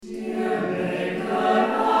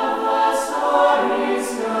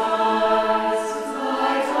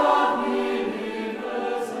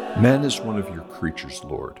Man is one of your creatures,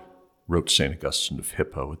 Lord, wrote St. Augustine of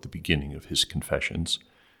Hippo at the beginning of his Confessions,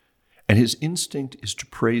 and his instinct is to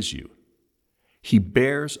praise you. He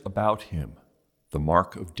bears about him the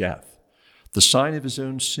mark of death, the sign of his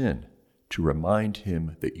own sin, to remind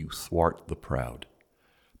him that you thwart the proud.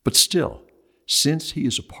 But still, since he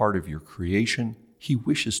is a part of your creation, he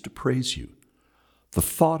wishes to praise you. The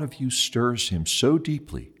thought of you stirs him so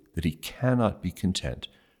deeply that he cannot be content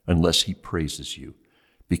unless he praises you,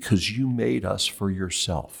 because you made us for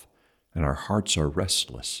yourself, and our hearts are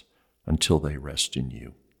restless until they rest in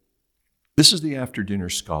you. This is the After Dinner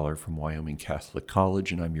Scholar from Wyoming Catholic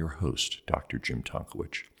College, and I'm your host, Dr. Jim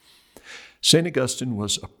Tonkowich. St. Augustine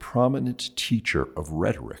was a prominent teacher of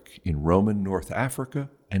rhetoric in Roman North Africa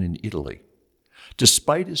and in Italy.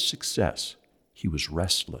 Despite his success, he was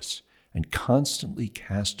restless and constantly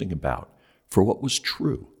casting about for what was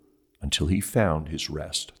true until he found his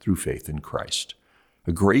rest through faith in Christ.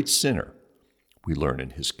 A great sinner, we learn in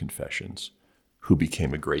his Confessions, who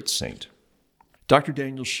became a great saint. Dr.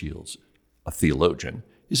 Daniel Shields, a theologian,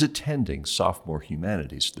 is attending sophomore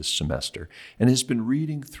humanities this semester and has been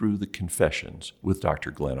reading through the Confessions with Dr.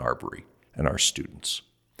 Glenn Arbery and our students.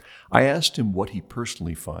 I asked him what he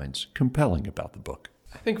personally finds compelling about the book.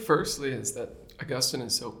 I think firstly is that Augustine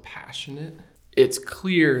is so passionate. It's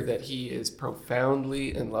clear that he is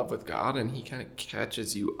profoundly in love with God, and he kind of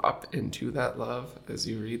catches you up into that love as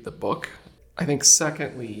you read the book. I think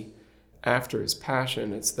secondly, after his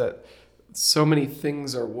passion, it's that so many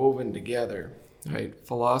things are woven together, right?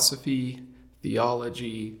 Philosophy,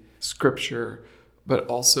 theology, scripture, but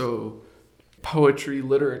also poetry,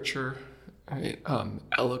 literature, right?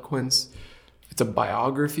 Eloquence. It's a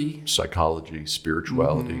biography. Psychology,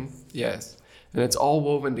 spirituality. Yes. And it's all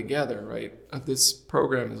woven together, right? This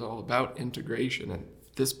program is all about integration, and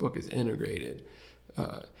this book is integrated.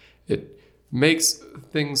 It makes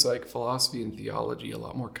things like philosophy and theology a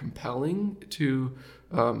lot more compelling to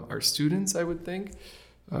our students, I would think.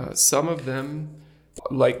 Some of them,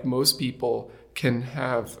 like most people, can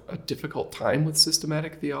have a difficult time with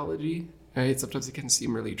systematic theology, right? Sometimes it can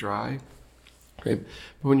seem really dry, right?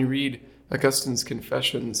 But when you read Augustine's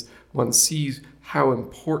Confessions, one sees how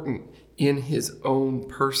important in his own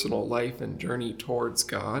personal life and journey towards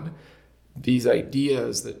God, these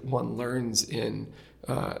ideas that one learns in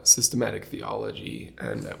systematic theology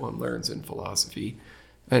and that one learns in philosophy.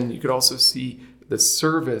 And you could also see the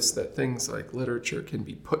service that things like literature can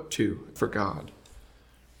be put to for God.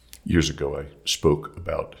 Years ago, I spoke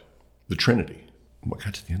about the Trinity. When I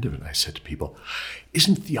got to the end of it, and I said to people,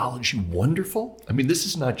 isn't theology wonderful? I mean, this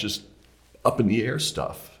is not just up in the air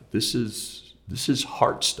stuff. This is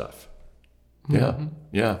heart stuff.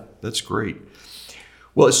 Yeah, that's great.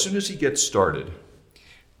 Well, as soon as he gets started,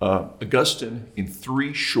 Augustine, in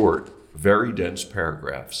 3 short, very dense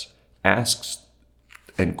paragraphs, asks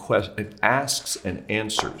and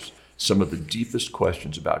answers some of the deepest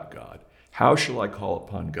questions about God. How shall I call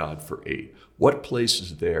upon God for aid? What place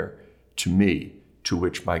is there to me, to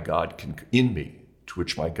which my God can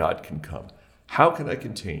come? How can I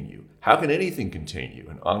contain you? How can anything contain you?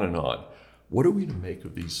 And on and on. What are we to make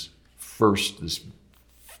of this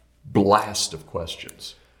blast of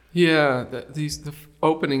questions? Yeah, the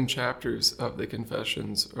opening chapters of the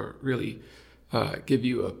Confessions are really give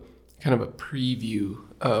you a kind of a preview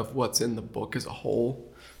of what's in the book as a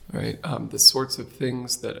whole, right? The sorts of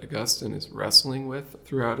things that Augustine is wrestling with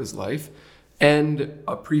throughout his life, and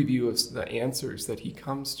a preview of the answers that he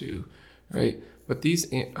comes to, right? But these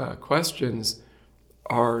questions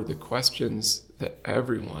are the questions that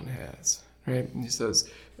everyone has, right? And he says,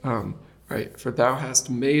 right, for thou hast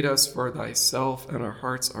made us for thyself, and our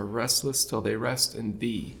hearts are restless till they rest in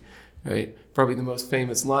thee, right? Probably the most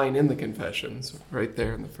famous line in the Confessions, right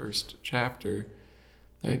there in the first chapter,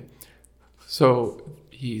 right? So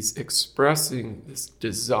he's expressing this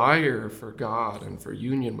desire for God and for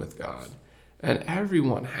union with God, and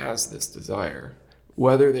everyone has this desire,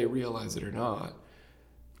 whether they realize it or not.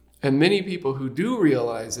 And many people who do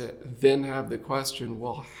realize it then have the question,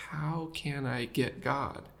 well, how can I get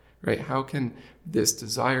God? Right? How can this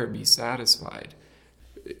desire be satisfied?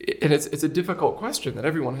 And it's a difficult question that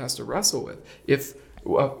everyone has to wrestle with. If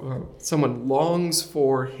someone longs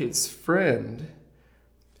for his friend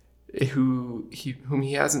whom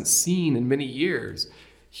he hasn't seen in many years,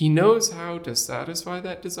 he knows how to satisfy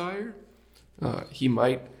that desire. He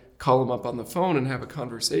might call him up on the phone and have a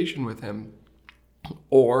conversation with him.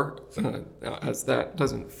 Or, as that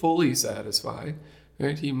doesn't fully satisfy,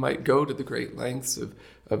 right, he might go to the great lengths of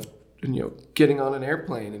getting on an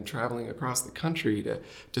airplane and traveling across the country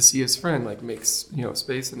to see his friend, like makes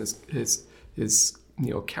space in his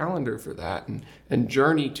calendar for that, and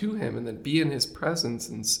journey to him, and then be in his presence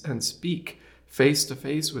and speak face to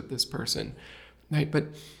face with this person, right? But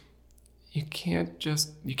you can't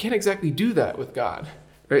exactly do that with God,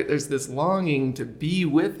 right? There's this longing to be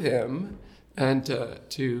with him and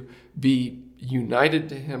to be united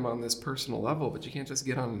to him on this personal level, but you can't just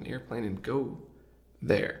get on an airplane and go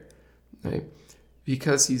there, right?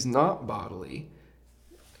 Because he's not bodily,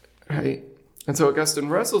 right? And so Augustine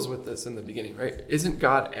wrestles with this in the beginning, right? Isn't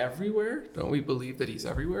God everywhere? Don't we believe that he's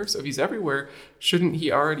everywhere? So if he's everywhere, shouldn't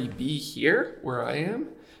he already be here where I am?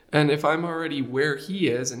 And if I'm already where he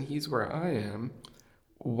is and he's where I am,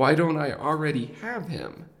 why don't I already have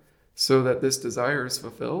him so that this desire is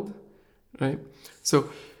fulfilled, right?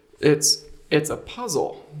 So it's a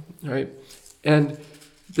puzzle, right? And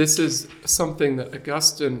this is something that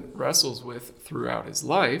Augustine wrestles with throughout his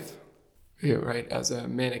life, right? As a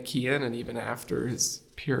Manichaean, and even after his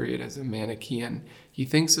period as a Manichaean, he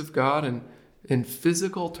thinks of God in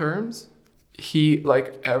physical terms. He,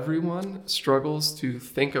 like everyone, struggles to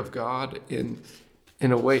think of God in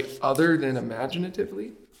a way other than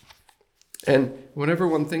imaginatively. And whenever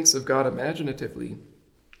one thinks of God imaginatively,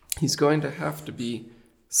 he's going to have to be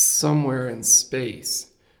somewhere in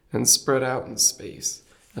space and spread out in space.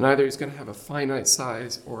 And either he's going to have a finite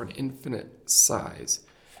size or an infinite size.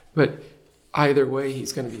 But either way,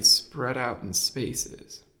 he's going to be spread out in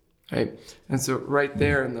spaces, right? And so right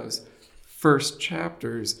there in those first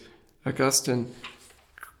chapters, Augustine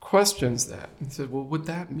questions that and said, well, would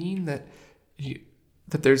that mean that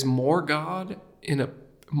there's more God in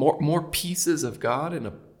more pieces of God in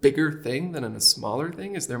a bigger thing than in a smaller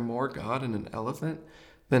thing? Is there more God in an elephant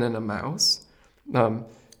than in a mouse?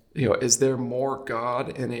 Is there more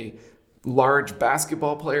God in a large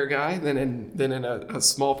basketball player guy than in a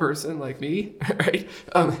small person like me, right?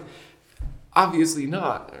 Obviously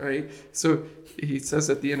not, right? So he says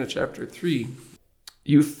at the end of chapter 3,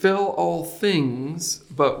 you fill all things,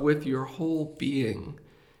 but with your whole being.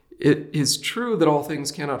 It is true that all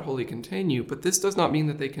things cannot wholly contain you, but this does not mean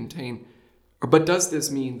that they contain, but does this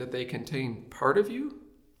mean that they contain part of you?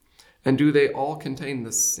 And do they all contain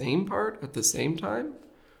the same part at the same time?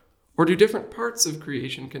 Or do different parts of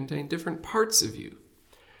creation contain different parts of you?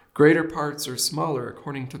 Greater parts or smaller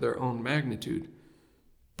according to their own magnitude.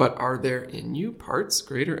 But are there in you parts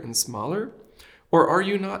greater and smaller? Or are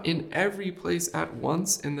you not in every place at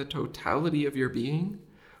once in the totality of your being?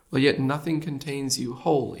 Well, yet nothing contains you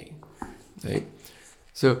wholly. Right?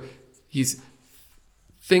 So he's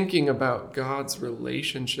thinking about God's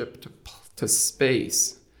relationship to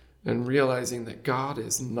space and realizing that God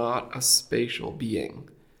is not a spatial being.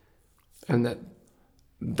 And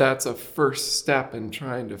that's a first step in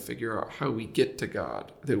trying to figure out how we get to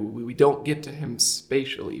God. That we don't get to him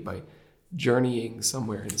spatially by journeying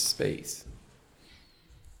somewhere in space.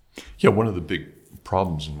 Yeah, one of the big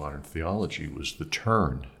problems in modern theology was the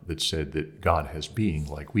turn that said that God has being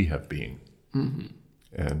like we have being. Mm-hmm.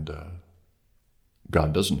 And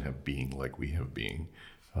God doesn't have being like we have being,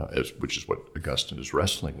 which is what Augustine is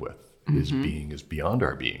wrestling with. Mm-hmm. His being is beyond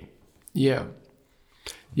our being. Yeah.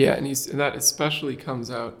 Yeah, and that especially comes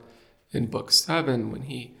out in Book 7 when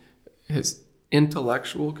his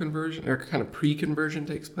intellectual conversion, or kind of pre-conversion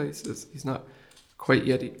takes place. He's not quite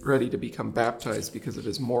yet ready to become baptized because of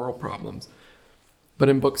his moral problems. But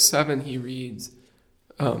in Book 7, he reads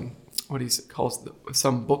what he calls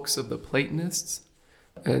some books of the Platonists.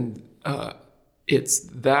 And it's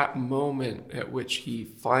that moment at which he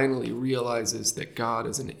finally realizes that God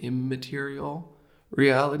is an immaterial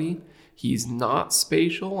reality. He's not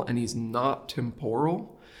spatial and he's not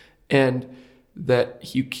temporal, and that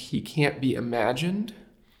he can't be imagined,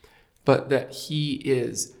 but that he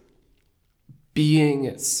is being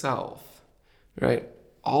itself, right?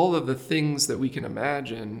 All of the things that we can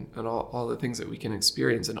imagine and all the things that we can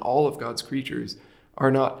experience and all of God's creatures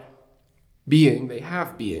are not being, they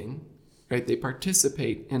have being, right? They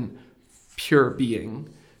participate in pure being,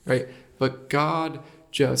 right? But God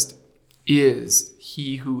just is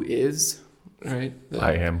he who is, right?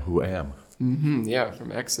 I am who am. Mm-hmm, yeah,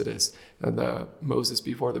 from Exodus, the Moses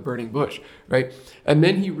before the burning bush, right? And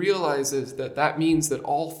then he realizes that means that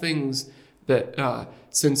all things that,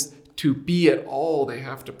 since to be at all, they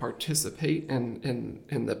have to participate in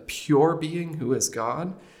the pure being who is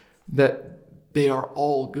God, that they are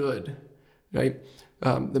all good, right?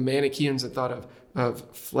 The Manichaeans had thought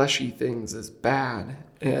of fleshy things as bad,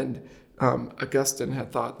 and Augustine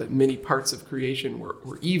had thought that many parts of creation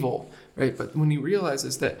were evil, right? But when he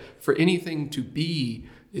realizes that for anything to be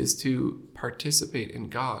is to participate in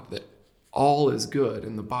God, that all is good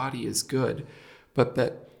and the body is good, but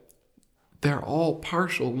that they're all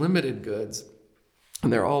partial, limited goods,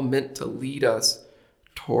 And they're all meant to lead us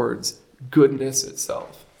towards goodness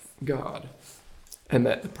itself, God. And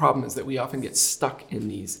that the problem is that we often get stuck in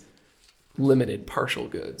these limited partial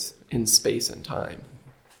goods in space and time.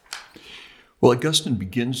 Well, Augustine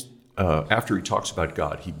begins, after he talks about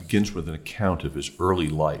God, he begins with an account of his early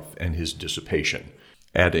life and his dissipation,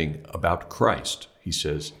 adding about Christ. He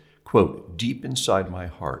says, quote, "Deep inside my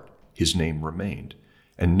heart, his name remained,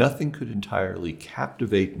 and nothing could entirely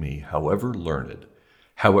captivate me, however learned,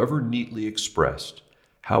 however neatly expressed,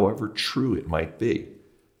 however true it might be,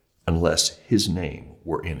 unless his name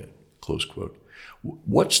were in it," close quote.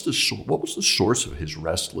 What was the source of his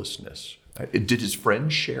restlessness? Did his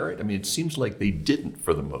friends share it? I mean, it seems like they didn't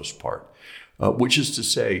for the most part, which is to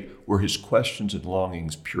say, were his questions and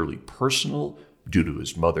longings purely personal due to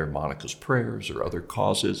his mother Monica's prayers or other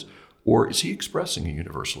causes, or is he expressing a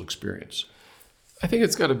universal experience? I think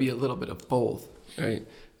it's got to be a little bit of both, right?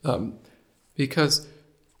 Because,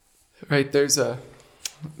 right, there's a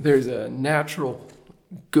natural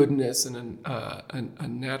goodness and a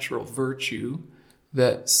natural virtue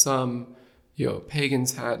that some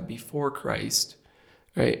pagans had before Christ,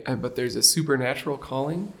 right? But there's a supernatural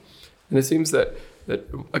calling, and it seems that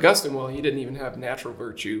Augustine, well, he didn't even have natural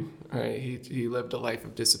virtue, right? He lived a life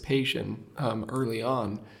of dissipation early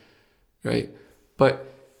on, right?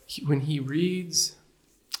 But when he reads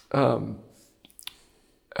a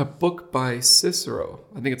book by Cicero,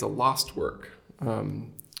 I think it's a lost work,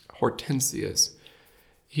 Hortensius,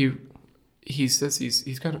 he says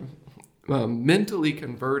he's kind of mentally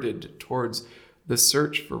converted towards the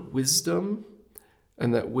search for wisdom,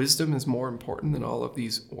 and that wisdom is more important than all of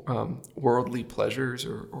these worldly pleasures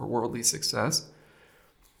or worldly success.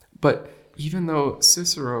 But even though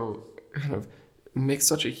Cicero kind of makes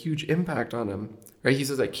such a huge impact on him, right? He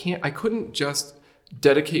says, I couldn't just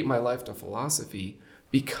dedicate my life to philosophy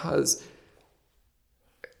because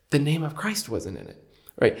the name of Christ wasn't in it,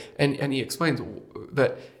 right? And he explains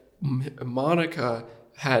that Monica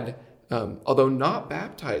had, although not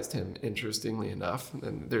baptized him, interestingly enough,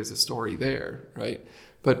 and there's a story there, right?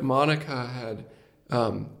 But Monica had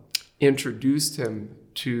introduced him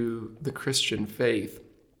to the Christian faith,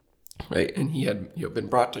 right? And he had been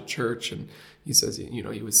brought to church, and he says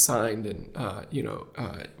he was signed and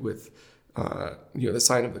with the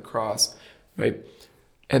sign of the cross, right?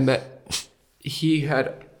 And that he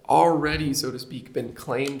had already, so to speak, been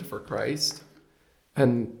claimed for Christ,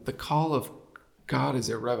 and the call of God is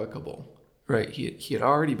irrevocable, right? He had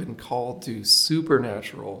already been called to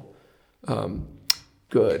supernatural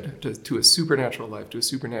good, to a supernatural life, to a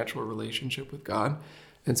supernatural relationship with God.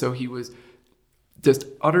 And so he was just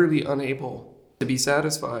utterly unable to be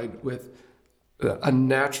satisfied with a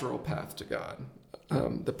natural path to God,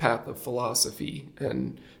 the path of philosophy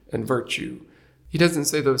and virtue. He doesn't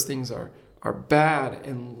say those things are bad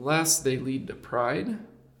unless they lead to pride,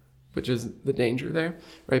 which is the danger there,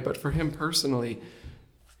 right? But for him personally,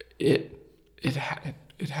 it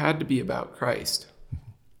had to be about Christ.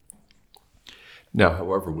 Now,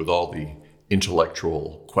 however, with all the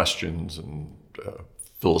intellectual questions and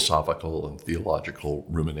philosophical and theological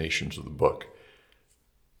ruminations of the book,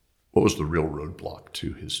 what was the real roadblock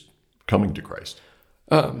to his coming to Christ?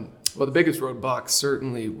 Well, the biggest roadblock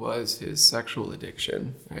certainly was his sexual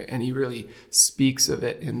addiction, right? And he really speaks of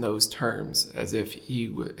it in those terms, as if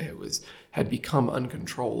had become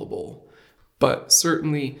uncontrollable. But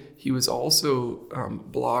certainly he was also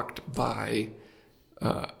blocked by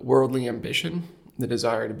worldly ambition, the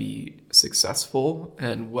desire to be successful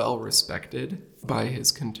and well respected by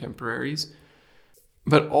his contemporaries.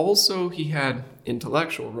 But also he had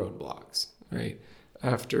intellectual roadblocks, right?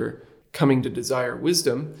 After coming to desire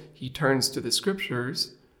wisdom, he turns to the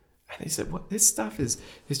scriptures, and he said, "What this stuff is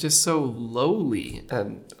just so lowly,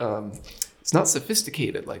 and it's not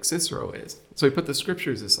sophisticated like Cicero is." So he put the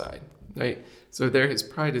scriptures aside, right? So there his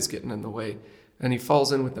pride is getting in the way, and he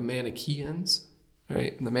falls in with the Manichaeans,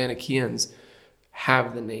 right? And the Manichaeans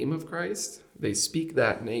have the name of Christ; they speak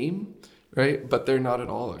that name, right? But they're not at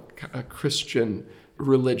all a Christian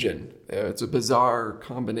religion. It's a bizarre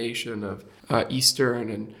combination of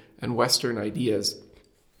Eastern and Western ideas.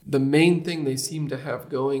 The main thing they seem to have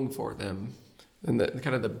going for them, and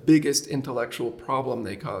the biggest intellectual problem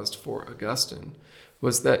they caused for Augustine,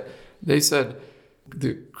 was that they said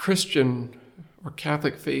the Christian or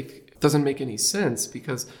Catholic faith doesn't make any sense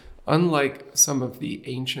because unlike some of the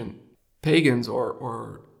ancient pagans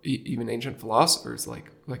or even ancient philosophers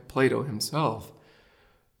like Plato himself,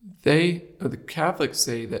 the Catholics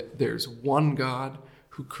say that there's one God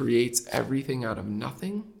who creates everything out of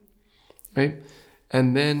nothing, right?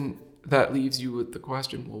 And then that leaves you with the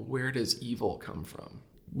question, well, where does evil come from?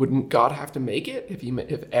 wouldn't God have to make it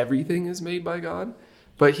if everything is made by God?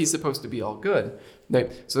 But he's supposed to be all good.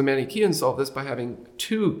 Right? So the Manichaeans solve this by having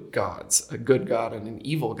two gods, a good God and an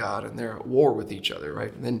evil God, and they're at war with each other,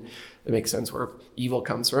 right? And then it makes sense where evil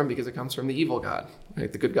comes from, because it comes from the evil God,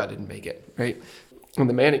 right? The good God didn't make it, right? And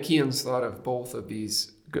the Manichaeans thought of both of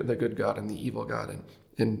these, the good God and the evil God,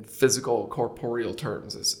 in physical, corporeal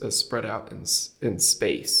terms, as spread out in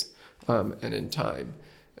space and in time.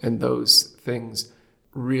 And those things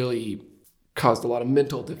really caused a lot of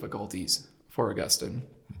mental difficulties for Augustine.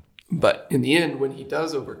 But in the end, when he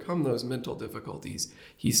does overcome those mental difficulties,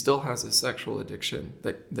 he still has a sexual addiction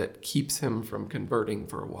that keeps him from converting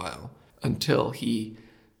for a while, until he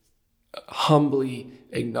humbly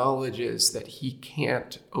acknowledges that he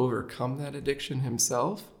can't overcome that addiction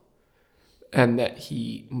himself, and that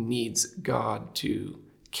he needs God to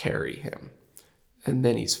carry him. And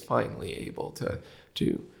then he's finally able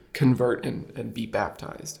to convert and be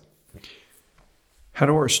baptized. How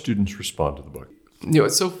do our students respond to the book?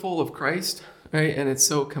 It's so full of Christ, right? And it's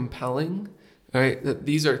so compelling, right? That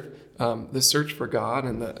these are the search for God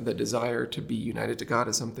and the desire to be united to God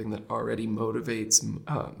is something that already motivates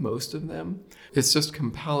most of them. It's just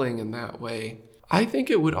compelling in that way. I think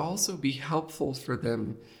it would also be helpful for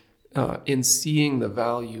them in seeing the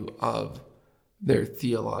value of their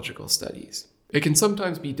theological studies. It can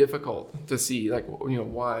sometimes be difficult to see,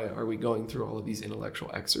 why are we going through all of these intellectual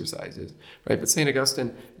exercises, right? But St.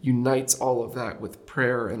 Augustine unites all of that with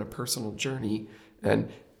prayer and a personal journey. And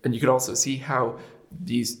you could also see how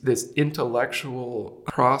this intellectual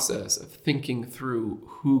process of thinking through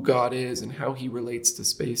who God is and how he relates to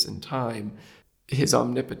space and time, his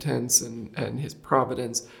omnipotence and his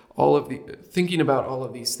providence, thinking about all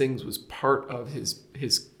of these things was part of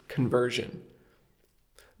his conversion.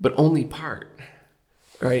 But only part,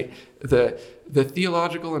 right? The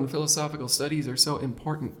theological and philosophical studies are so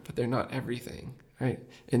important, but they're not everything, right?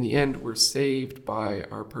 In the end, we're saved by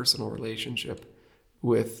our personal relationship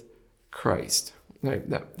with Christ. Right?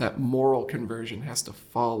 That moral conversion has to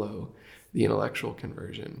follow the intellectual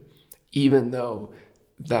conversion, even though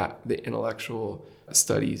that the intellectual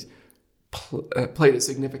studies played a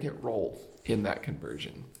significant role in that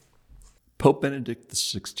conversion. Pope Benedict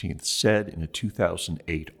XVI said in a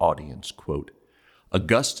 2008 audience, quote,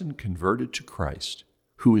 "Augustine converted to Christ,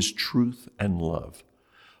 who is truth and love,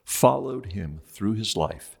 followed him through his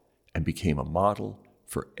life, and became a model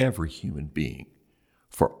for every human being,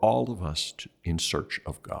 for all of us in search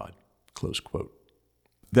of God," close quote.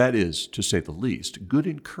 That is, to say the least, good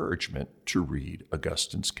encouragement to read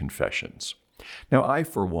Augustine's Confessions. Now, I,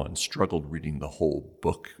 for one, struggled reading the whole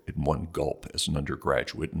book in one gulp as an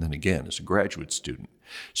undergraduate and then again as a graduate student.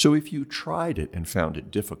 So if you tried it and found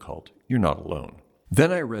it difficult, you're not alone.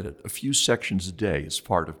 Then I read it a few sections a day as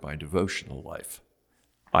part of my devotional life.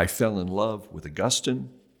 I fell in love with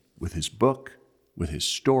Augustine, with his book, with his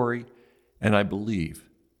story, and I believe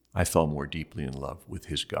I fell more deeply in love with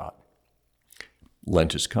his God.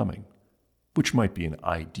 Lent is coming, which might be an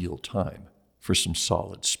ideal time for some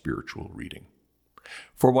solid spiritual reading.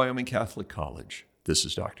 For Wyoming Catholic College, this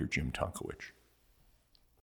is Dr. Jim Tonkowich.